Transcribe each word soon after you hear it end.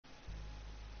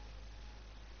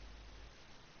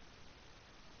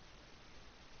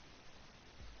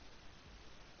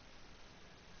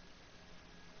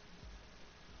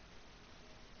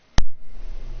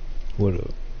What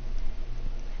up?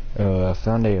 I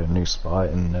found a new spot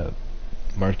in the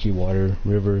Murky Water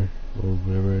River, or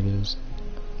whatever it is.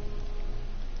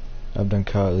 I've done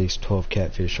caught at least 12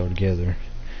 catfish altogether.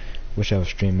 Wish I was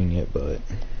streaming it, but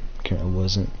I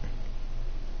wasn't.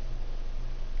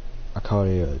 I caught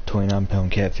a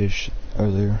 29-pound catfish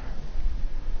earlier.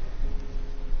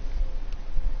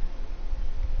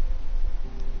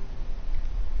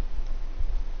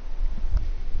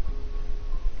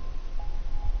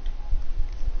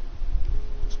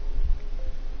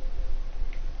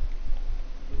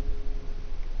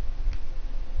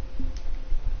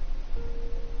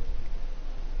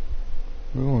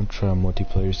 We're gonna try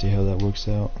multiplayer, see how that works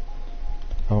out.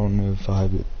 I don't know if I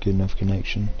have a good enough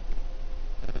connection.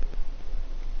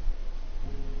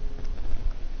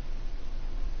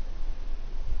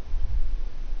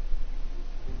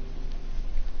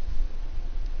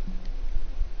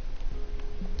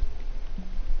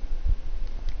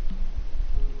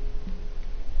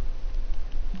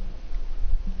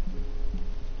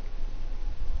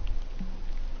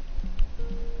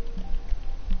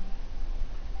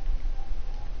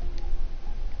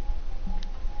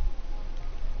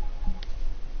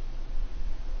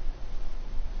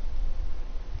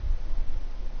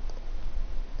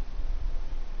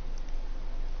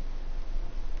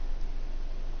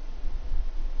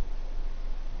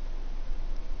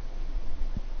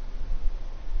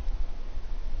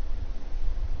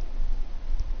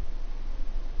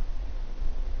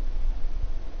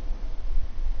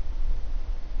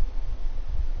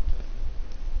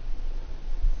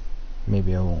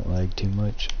 Maybe I won't lag too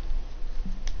much.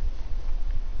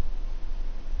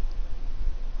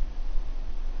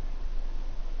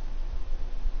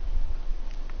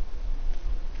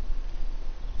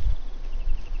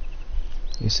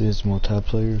 This is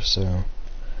multiplayer, so a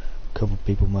couple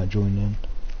people might join in.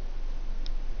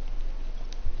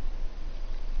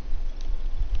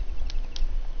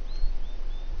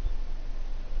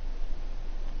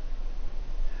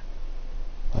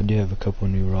 I do have a couple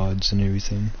new rods and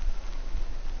everything.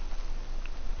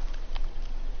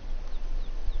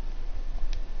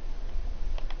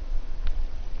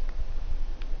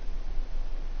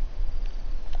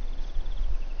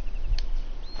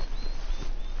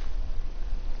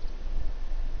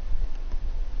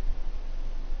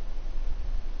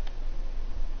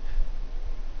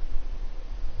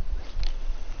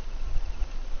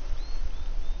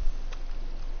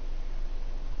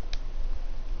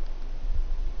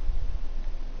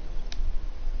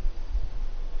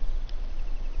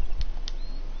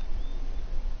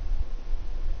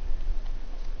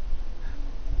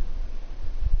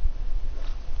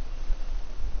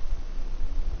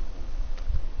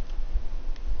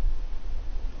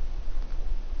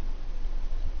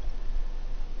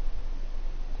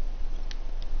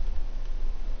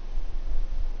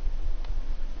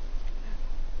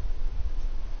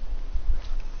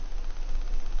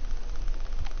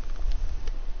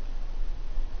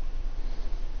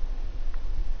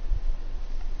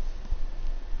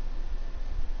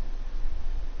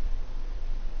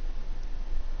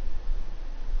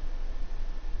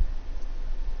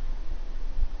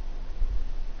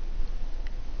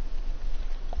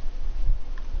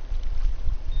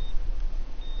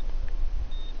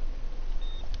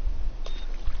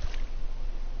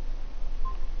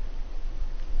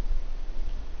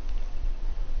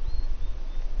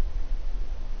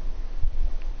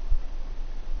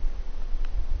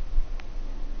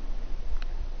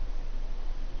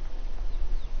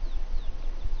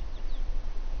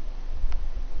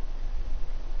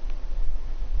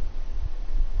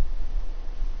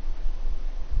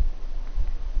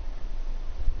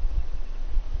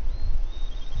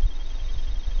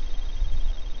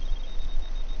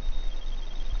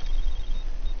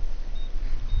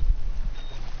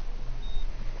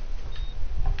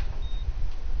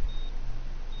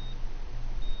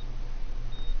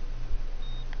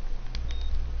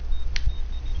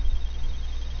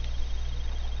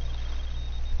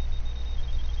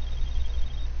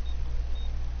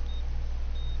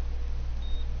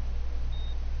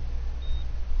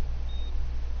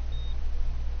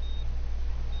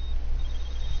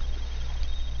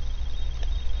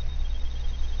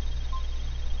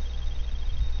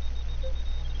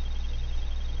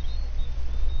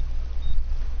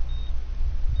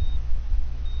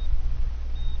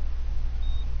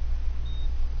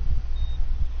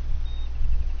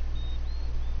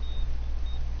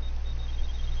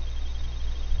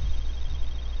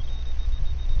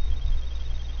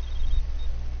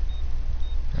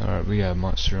 Alright, we got a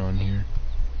monster on here.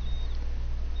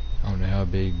 I don't know how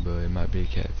big, but it might be a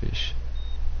catfish.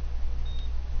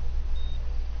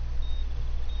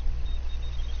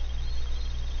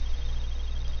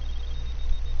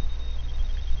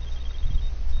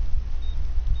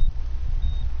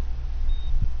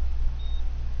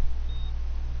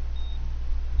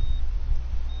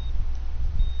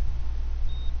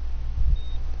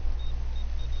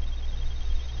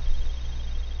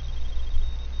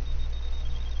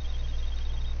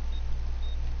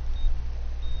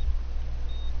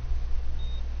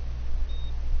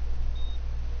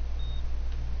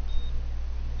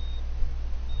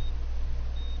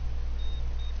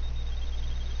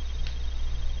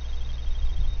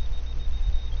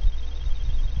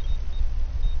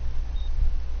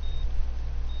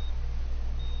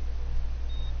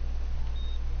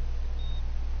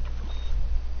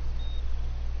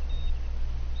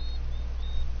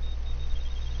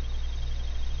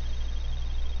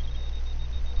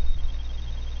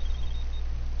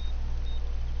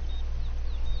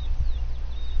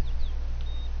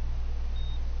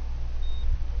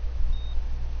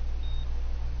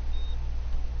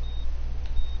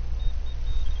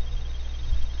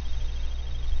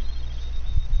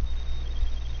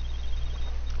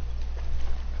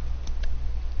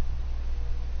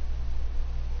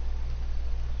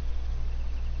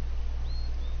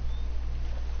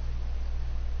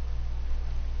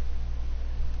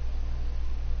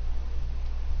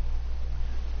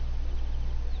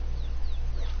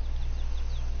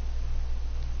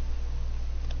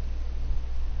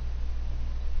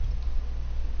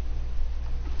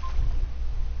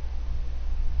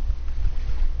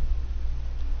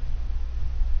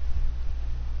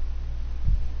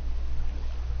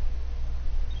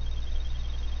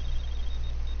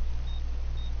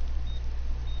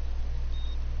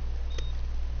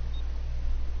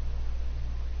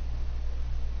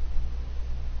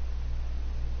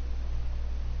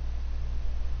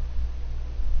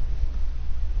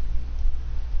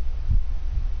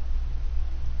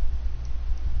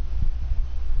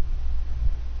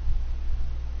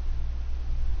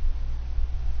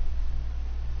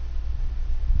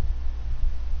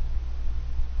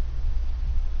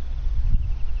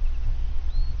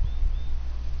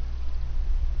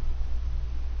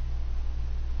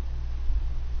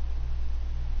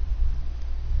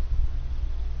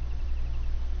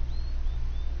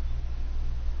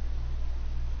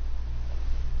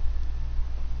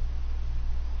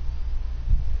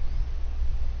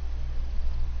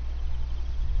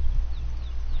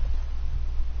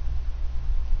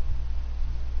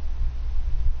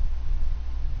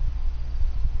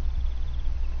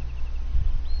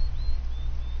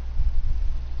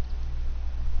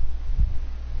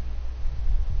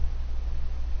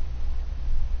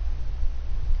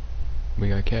 We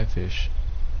got catfish.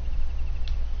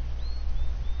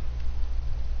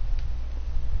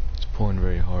 It's pulling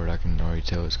very hard. I can already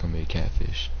tell it's gonna be a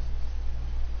catfish.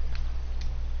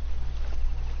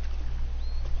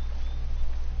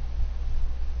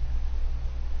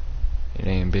 It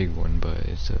ain't a big one, but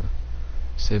it's a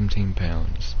 17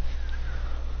 pounds.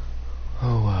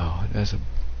 Oh wow, that's a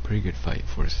pretty good fight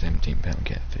for a 17-pound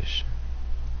catfish.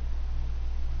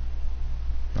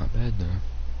 Not bad though.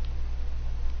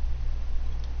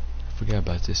 I forgot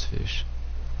about this fish.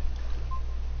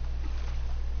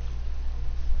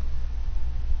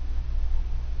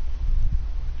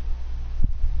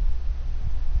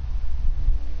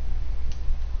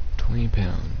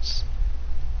 £20.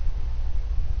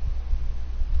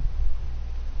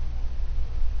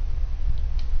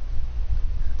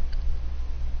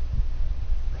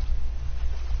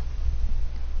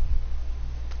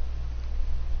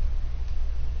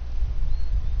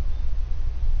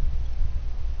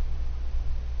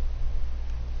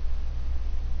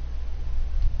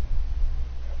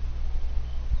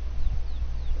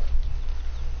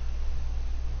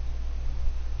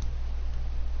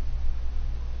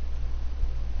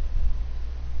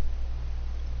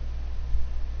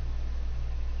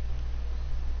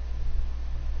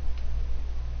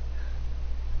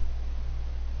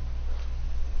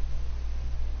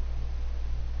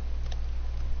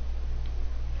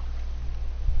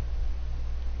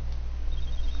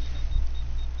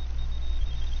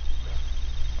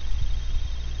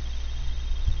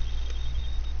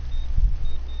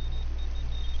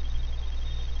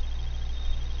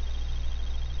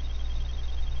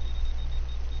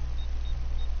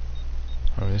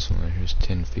 Oh, this one right here is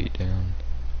 10 feet down.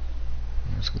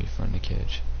 That's gonna be fun to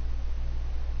catch.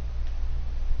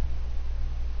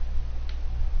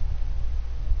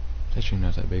 It's actually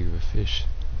not that big of a fish.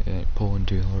 It ain't pulling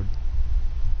too hard.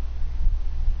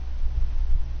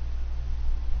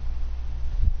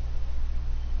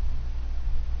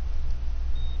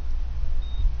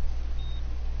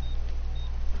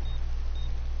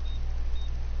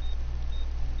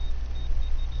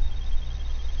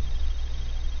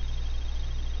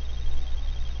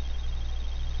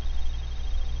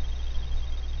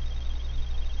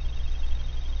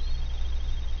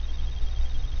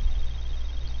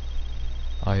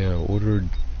 I ordered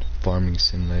Farming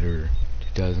Simulator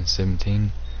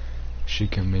 2017.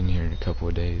 Should come in here in a couple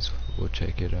of days. We'll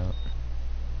check it out.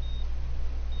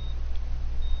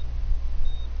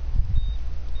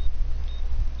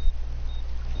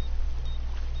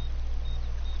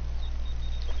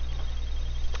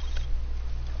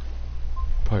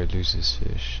 Probably lose this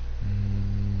fish.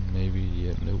 Maybe,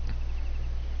 yeah, nope.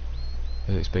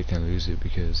 I was expecting to lose it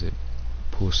because it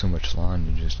pulls so much line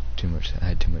and just I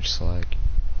had too much slack.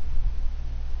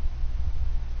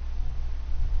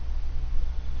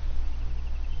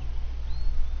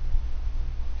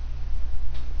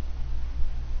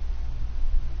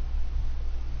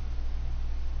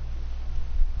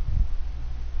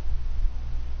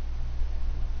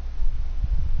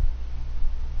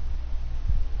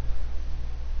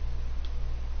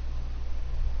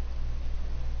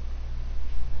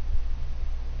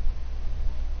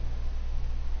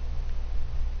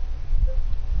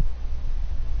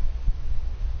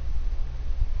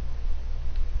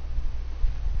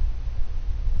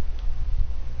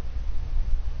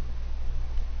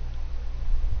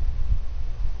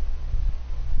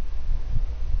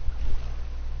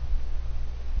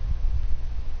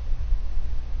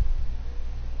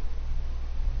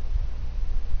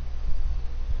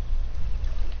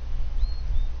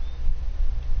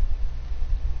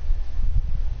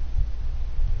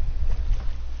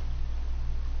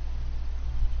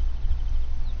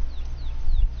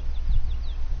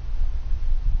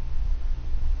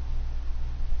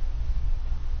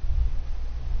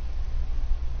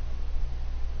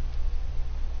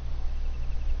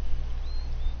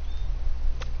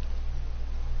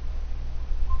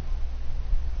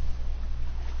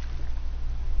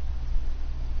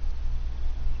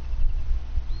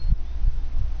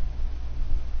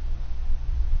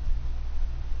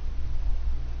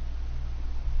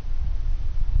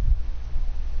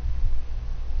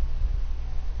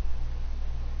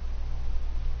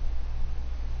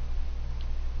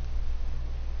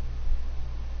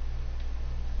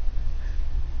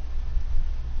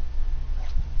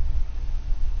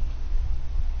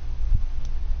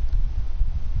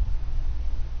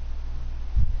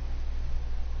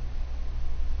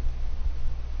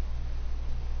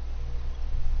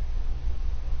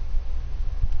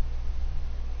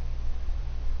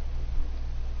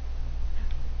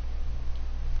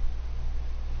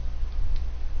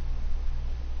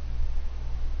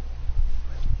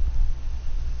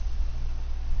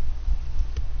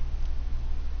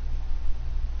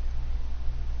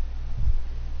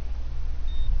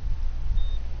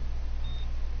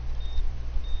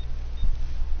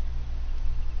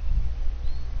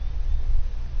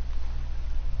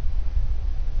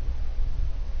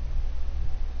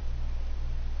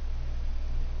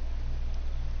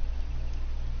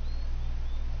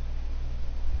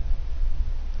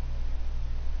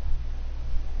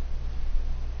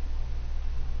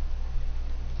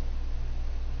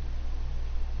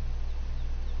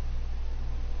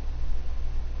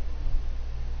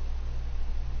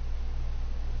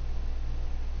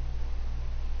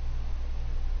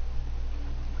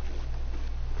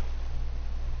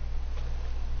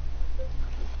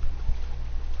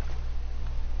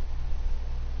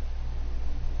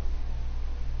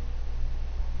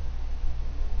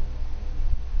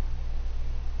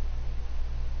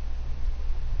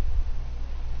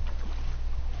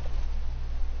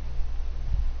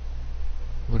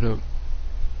 What up?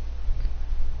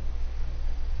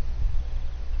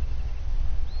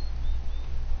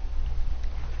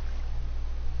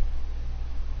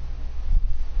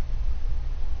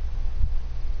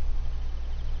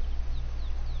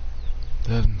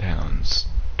 £11.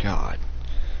 God.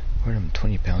 Where are them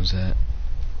 20 pounds at?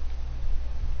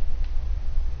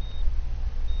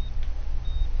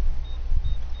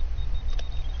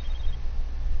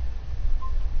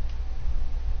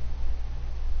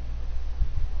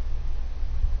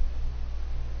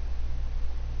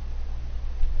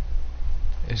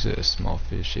 Is it a small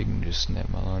fish? It can just snap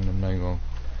my line. I'm not gonna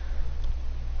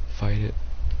fight it.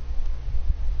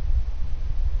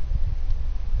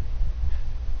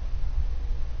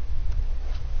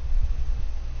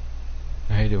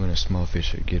 I hate it when a small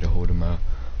fish get a hold of my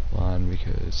line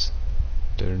because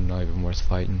they're not even worth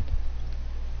fighting.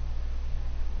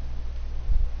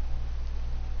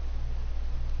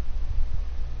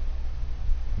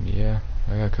 Yeah,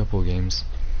 I got a couple of games.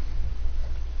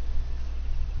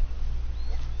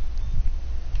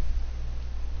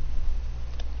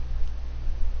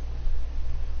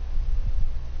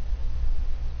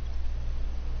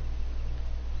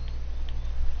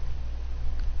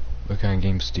 What kind of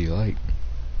games do you like?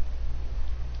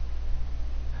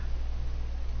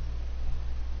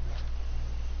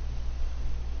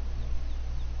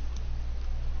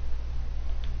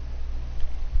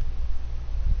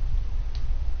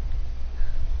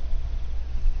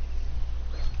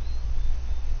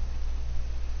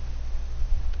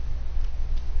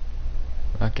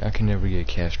 I can never get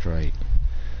cast right.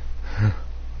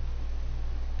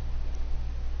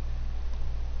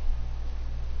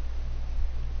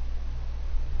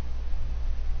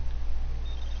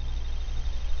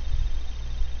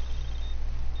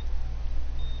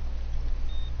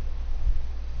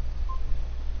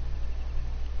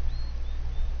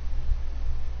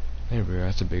 There we are,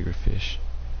 that's a bigger fish.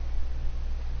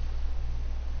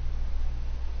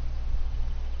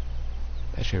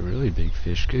 That's a really big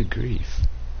fish, good grief.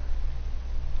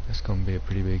 That's gonna be a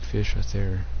pretty big fish right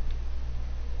there.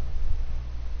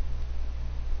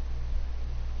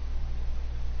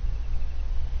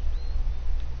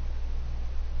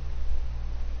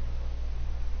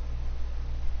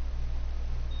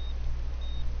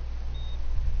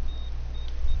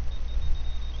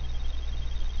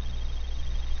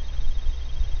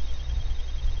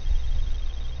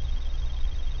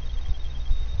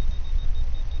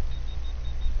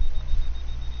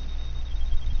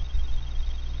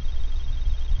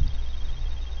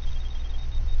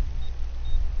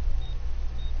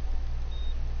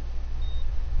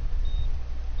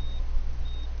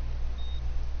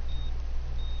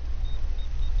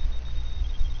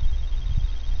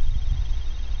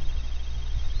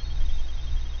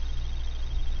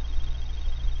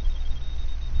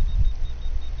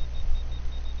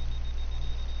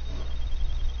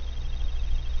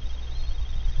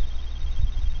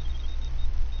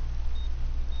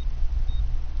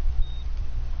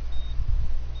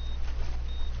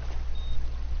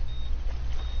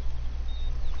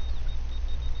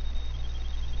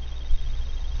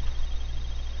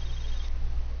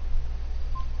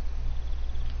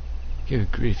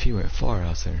 Good grief, he went far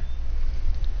out there.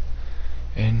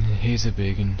 And he's a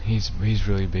big one. He's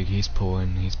really big. He's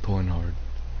pulling hard.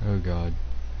 Oh god.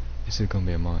 This is gonna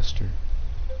be a monster.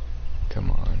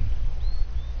 Come on.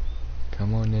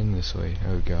 Come on in this way.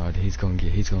 Oh god, he's gonna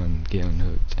get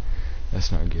unhooked.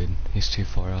 That's not good. He's too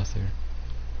far out there.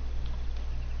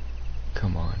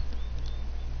 Come on.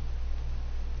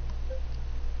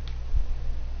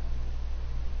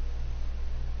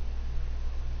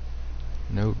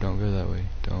 Nope, don't go that way.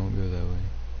 Don't go that way.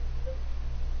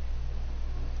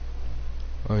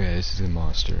 Oh yeah, this is a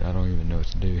monster. I don't even know what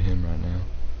to do with him right now.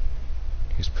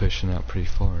 He's pushing out pretty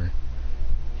far.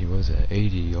 He was at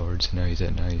 80 yards, now he's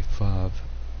at 95.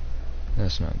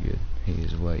 That's not good. He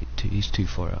is he's too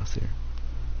far out there.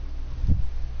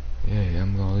 Yeah,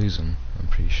 I'm gonna lose him, I'm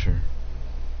pretty sure.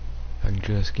 I can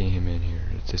just get him in here.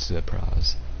 This is a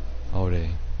prize. All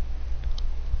day.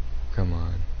 Come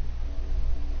on.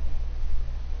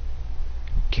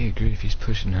 Good grief, he's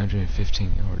pushing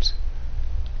 115 yards.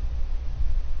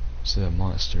 It's a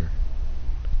monster.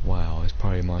 Wow, it's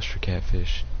probably a monster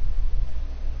catfish.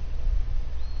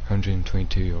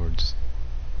 122 yards.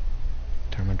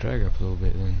 Turn my drag up a little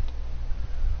bit then.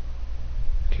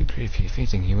 Good grief, if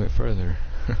anything, he went further.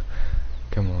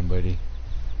 Come on, buddy.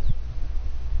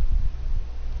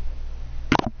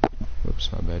 Whoops,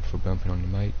 my bad for bumping on the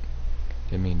mic.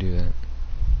 Didn't mean to do that.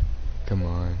 Come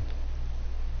on.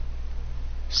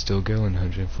 Still going,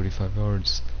 145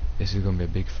 yards. This is gonna be a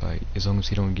big fight. As long as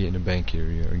he don't get in the bank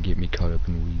area or get me caught up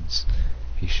in the weeds.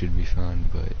 he should be fine,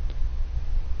 but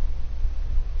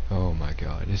oh my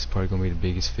god, this is probably gonna be the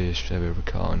biggest fish I've ever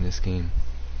caught in this game.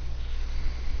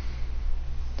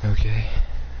 Okay,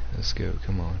 let's go,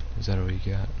 come on. Is that all you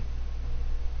got?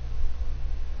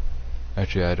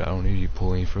 Actually, I don't need you to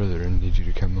pull any further. I need you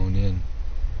to come on in.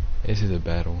 This is a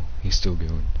battle. He's still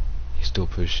going. He's still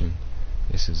pushing.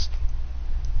 This is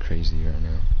crazy right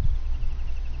now.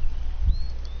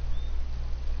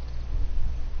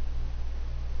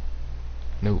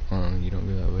 Nope, you don't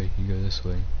go that way. You go this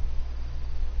way.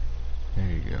 There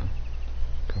you go.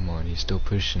 Come on, he's still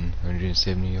pushing.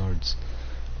 170 yards.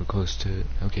 We're close to it.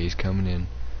 Okay, he's coming in.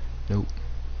 Nope.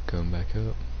 Going back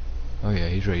up. Oh yeah,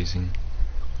 he's raising.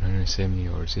 170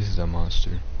 yards. This is a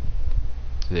monster.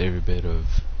 It's every bit of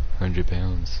 100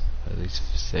 pounds. At least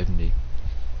 70.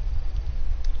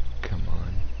 Come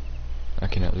on. I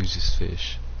cannot lose this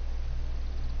fish.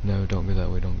 No, don't go that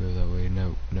way. Don't go that way.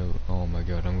 No, no. Oh my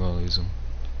god, I'm gonna lose him.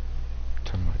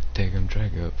 Turn my daggum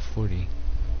drag up. 40.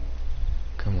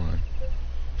 Come on.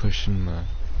 Pushing my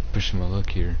luck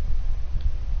here.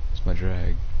 It's my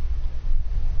drag.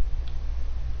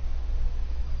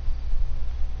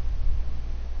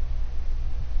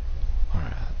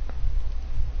 Alright.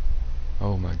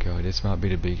 Oh my god, this might be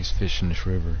the biggest fish in this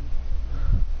river.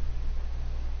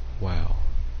 Wow.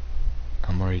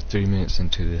 I'm already 3 minutes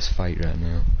into this fight right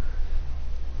now.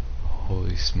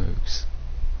 Holy smokes.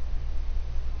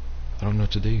 I don't know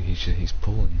what to do. He's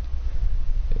pulling.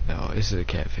 Oh, this is a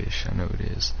catfish. I know it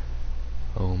is.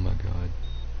 Oh my god.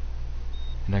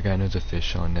 And I got another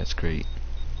fish on. That's great.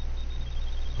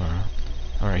 Alright.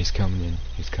 Alright, he's coming in.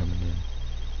 He's coming in.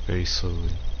 Very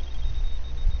slowly.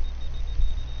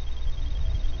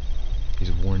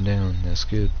 He's worn down. That's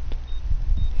good.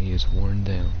 He is worn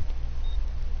down.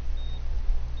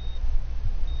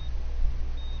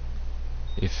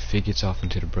 If he gets off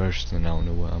into the brush, then I don't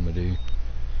know what I'm gonna do.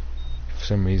 For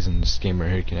some reason, this game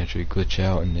right here can actually glitch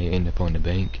out and they end up on the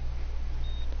bank.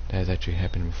 That has actually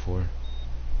happened before.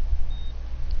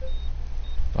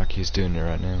 Like he's doing it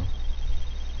right now.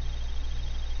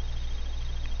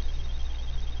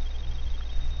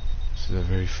 This is a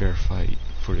very fair fight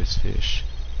for this fish.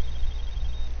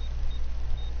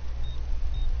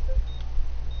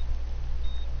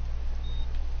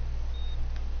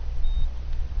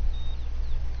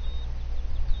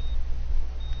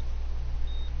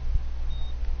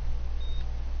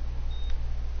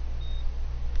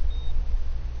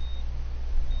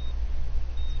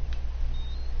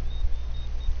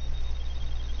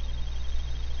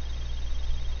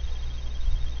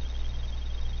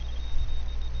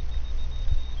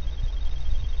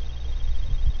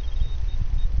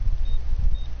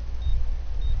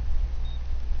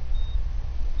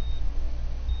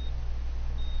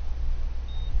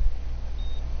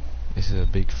 This is a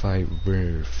big fight.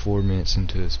 We're 4 minutes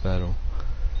into this battle.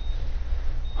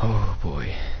 Oh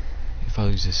boy. If I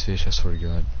lose this fish, I swear to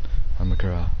God, I'm gonna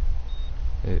cry.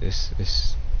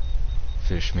 This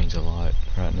fish means a lot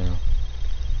right now.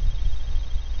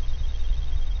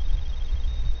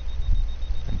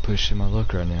 I'm pushing my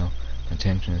luck right now. My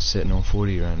tension is sitting on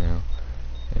 40 right now.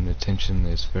 And the tension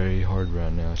is very hard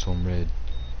right now. It's on red.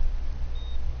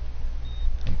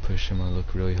 I'm pushing my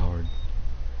luck really hard.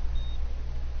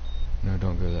 No,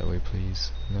 don't go that way,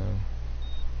 please. No.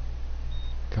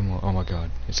 Come on. Oh my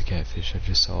god, it's a catfish. I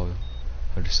just saw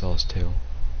his tail.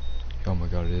 Oh my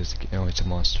god, it is. Oh, it's a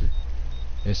monster.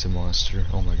 It's a monster.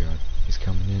 Oh my god, he's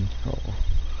coming in. Oh,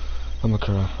 I'm gonna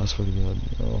cry. I swear to God.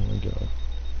 Oh my god.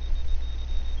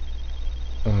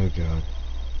 Oh god.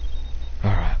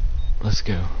 Alright, let's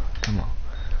go. Come on.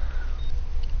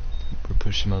 We're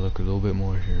pushing my luck a little bit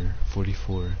more here.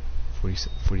 44. 40,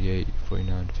 48,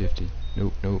 49, 50.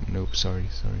 Nope, nope, nope. Sorry.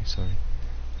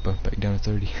 Bump back down to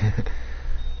 30.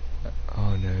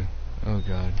 Oh no. Oh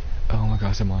god. Oh my god,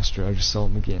 it's a monster. I just saw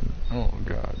him again. Oh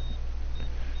god.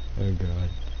 Oh god.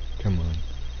 Come on.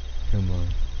 Come on.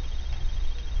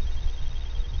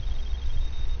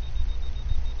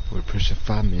 We're pushing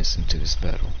 5 minutes into this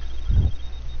battle.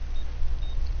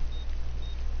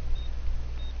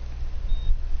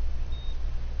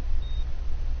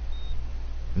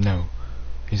 No.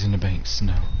 He's in the banks.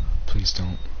 No. Please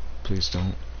don't. Please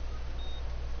don't.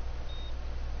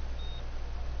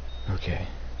 Okay.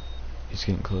 He's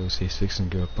getting close. He's fixing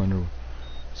to go up under...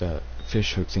 That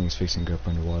fish hook thing is fixing to go up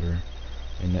underwater.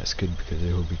 And that's good because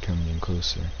it will be coming in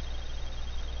closer.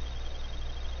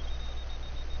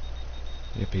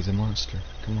 Yep, he's a monster.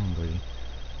 Come on, buddy.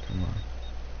 Come on.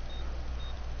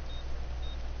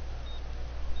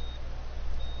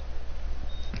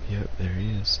 Yep, there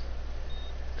he is.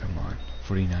 Come on.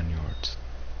 49 yards.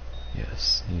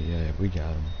 Yes. Yeah, we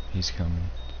got him. He's coming.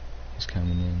 He's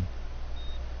coming in.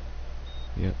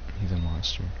 Yep, he's a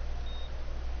monster.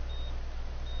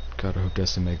 God, I hope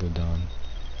that's a megalodon.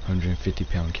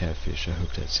 150-pound catfish. I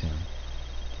hope that's him.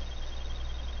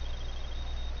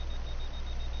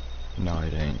 No,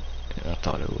 it ain't. I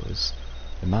thought it was.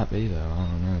 It might be though. I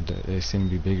don't know. They seem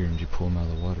to be bigger when you pull them out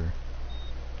of the water.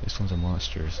 This one's a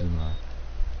monster. This is my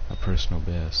personal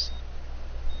best.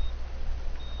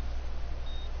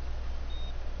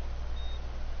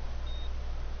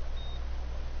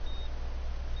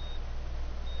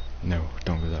 No,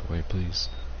 don't go that way, please.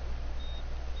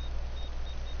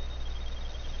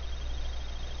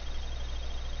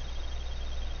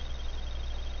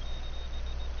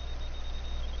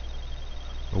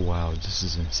 Oh wow, this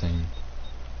is insane.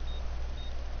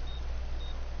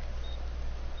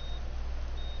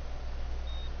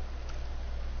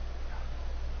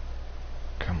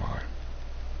 Come on.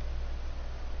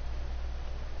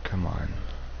 Come on.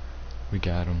 We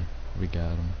got him. We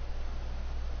got him.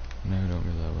 No, don't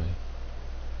go that way.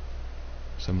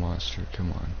 It's a monster.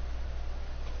 Come on.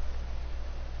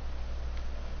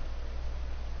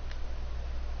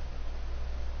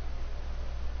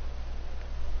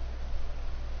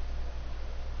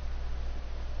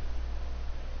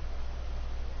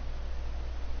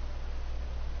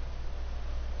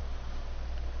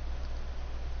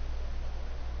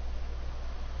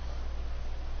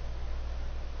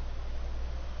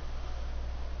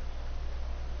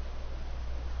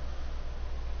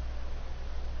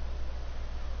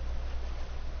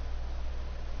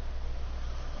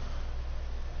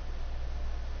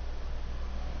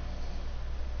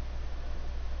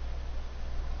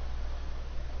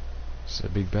 It's a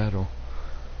big battle.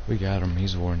 We got him.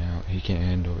 He's worn out. He can't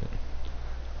handle it.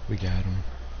 We got him.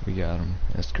 We got him.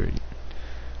 That's great.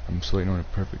 I'm just waiting on a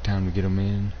perfect time to get him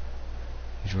in.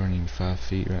 He's running 5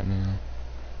 feet right now.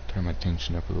 Turn my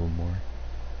tension up a little more.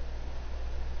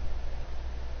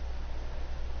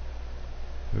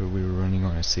 We were running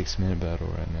on a 6-minute battle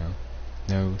right now.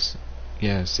 No,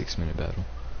 yeah, 6-minute battle.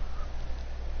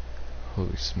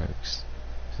 Holy smokes.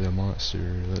 It's a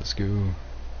monster. Let's go.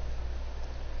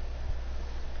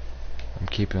 I'm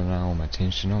keeping an eye on my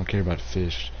tension. I don't care about the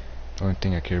fish. The only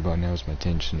thing I care about now is my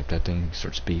tension. If that thing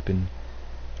starts beeping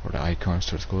or the icon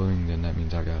starts glowing, then that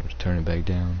means I gotta turn it back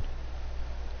down.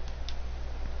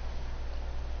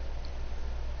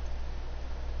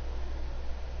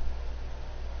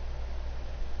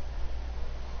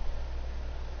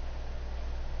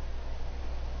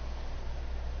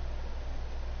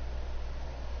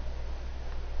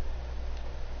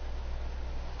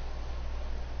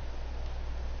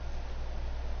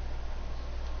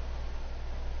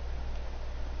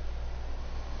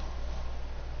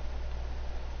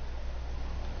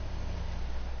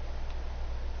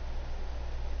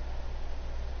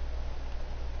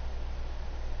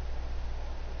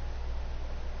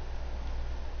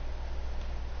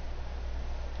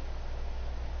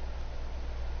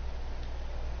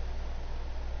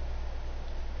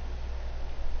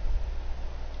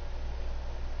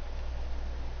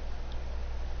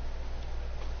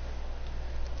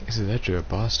 This is actually a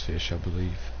boss fish, I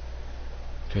believe,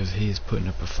 because he is putting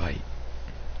up a fight.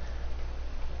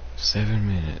 7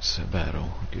 minutes of battle.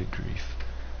 Good grief.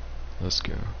 Let's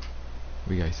go.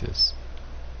 We got this.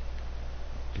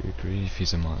 Good grief,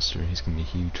 he's a monster. He's gonna be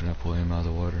huge when I pull him out of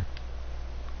the water.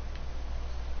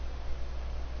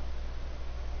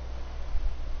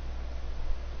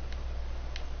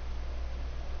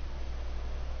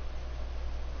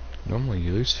 Normally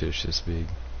you lose fish this big.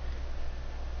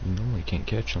 You normally can't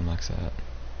catch them like that.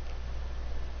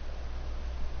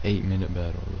 8-minute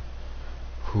battle.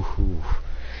 Whoo.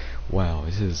 Wow,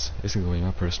 this is gonna be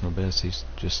my personal best. He's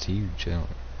just huge.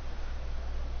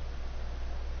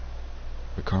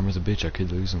 But karma's a bitch. I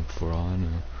could lose him for all I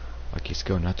know. Like, he's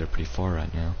going out there pretty far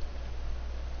right now.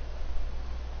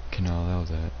 Cannot allow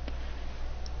that.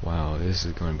 Wow, this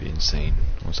is going to be insane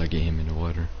once I get him in the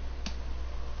water.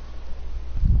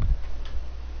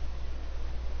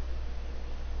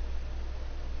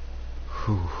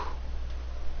 Whew.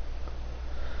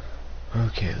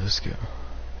 Okay, let's go.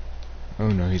 Oh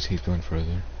no, he's going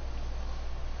further.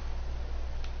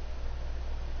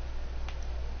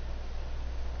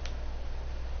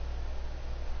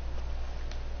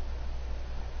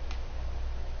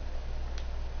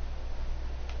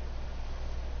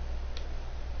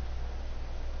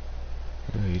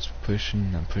 Oh, he's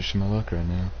pushing. I'm pushing my luck right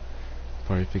now.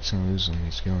 Probably fixing to lose him.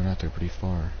 He's going out there pretty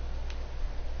far.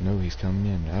 No, he's coming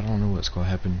in. I don't know what's gonna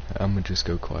happen. I'm gonna just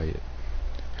go quiet.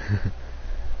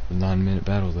 The 9-minute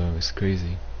battle though is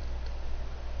crazy.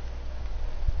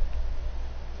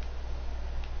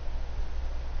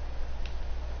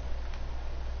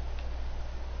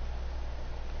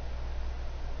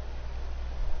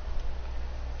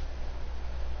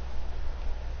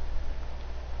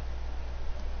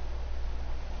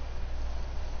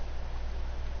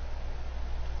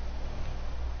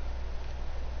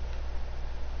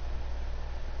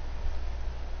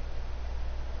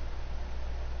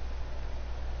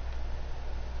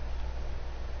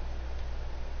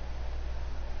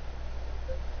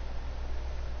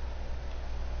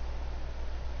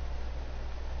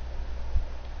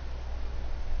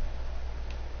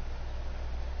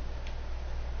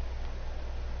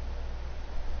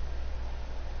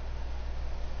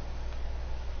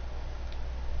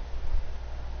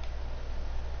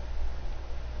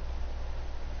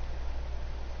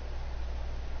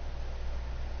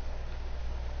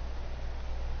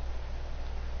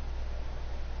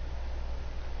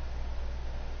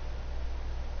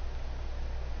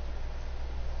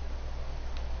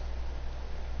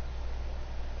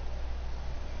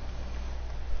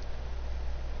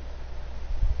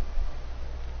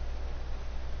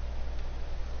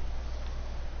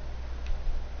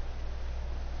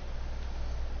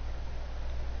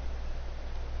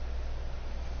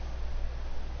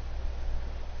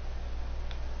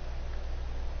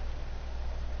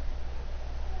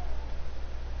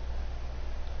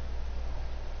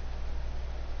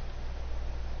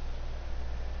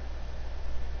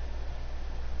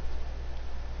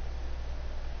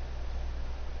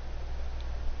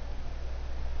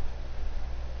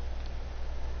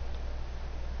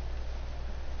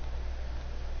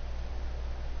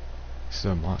 is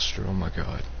a monster, oh my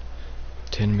god.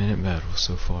 10-minute battle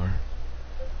so far.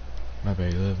 My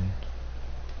bad, 11.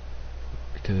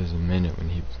 Because it was a minute when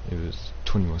it was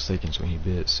 21 seconds when he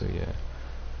bit, so yeah.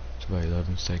 It's about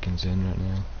 11 seconds in right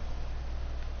now.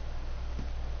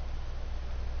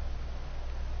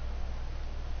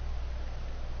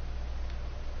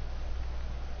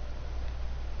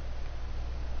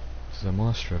 This is a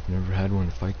monster. I've never had one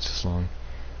to fight this long.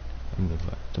 And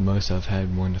the most I've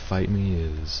had one to fight me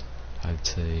is, I'd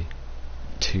say,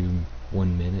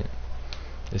 1 minute.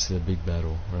 This is a big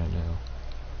battle right now.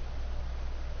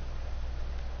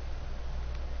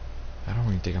 I don't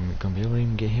even think I'm gonna be able to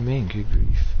even get him in, good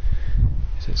grief.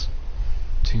 This is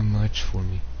too much for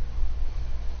me.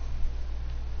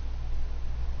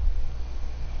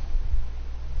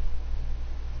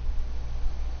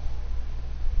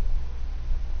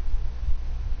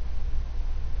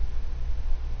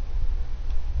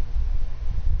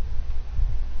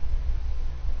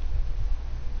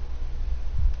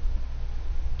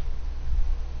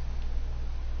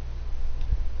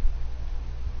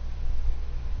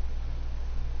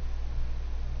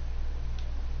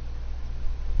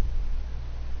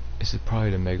 This is probably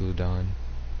the Megalodon,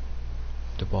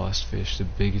 the boss fish, the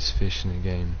biggest fish in the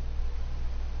game,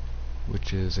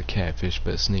 which is a catfish,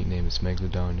 but its nickname is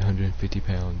Megalodon, 150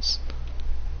 pounds.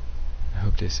 I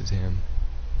hope this is him.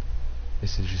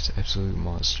 This is just absolute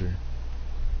monster.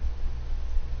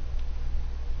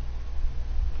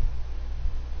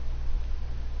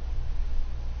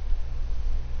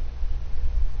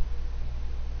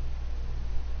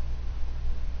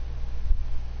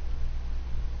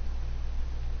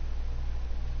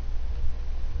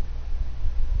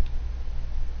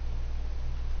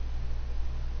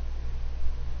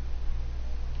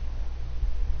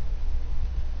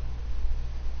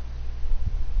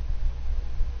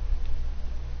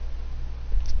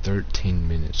 "13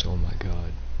 minutes, oh my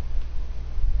god.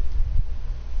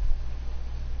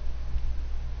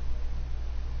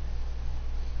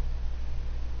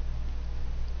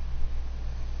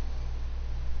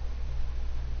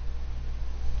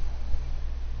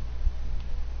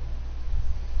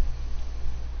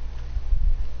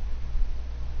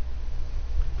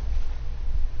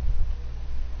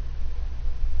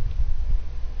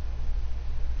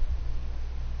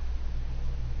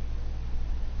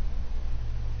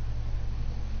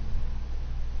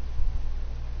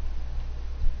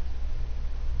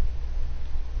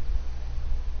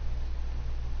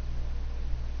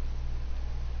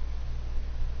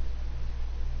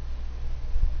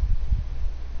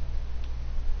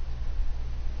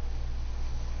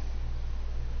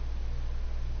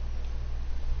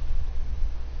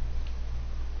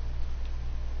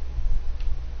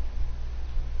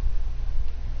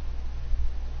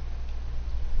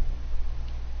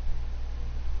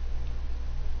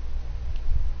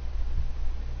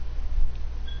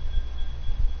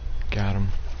 Got him.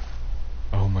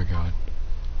 Oh my god.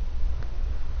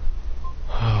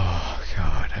 Oh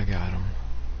god, I got him.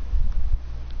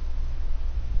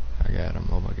 I got him,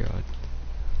 oh my god.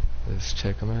 Let's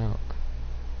check him out.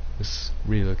 Let's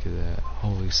re-look at that.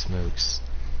 Holy smokes.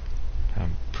 I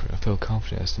feel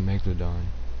confident as the Megalodon.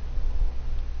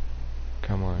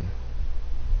 Come on.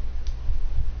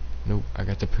 Nope, I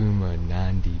got the Puma,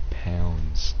 90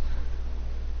 pounds.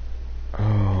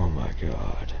 Oh my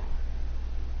god.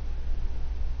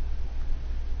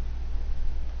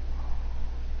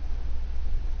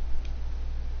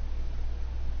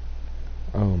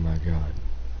 Oh my god.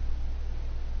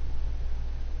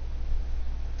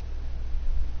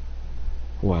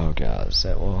 Wow guys,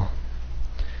 I'm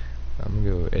gonna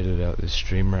go edit out this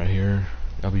stream right here.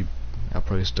 I'll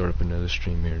probably start up another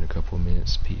stream here in a couple of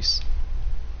minutes. Peace.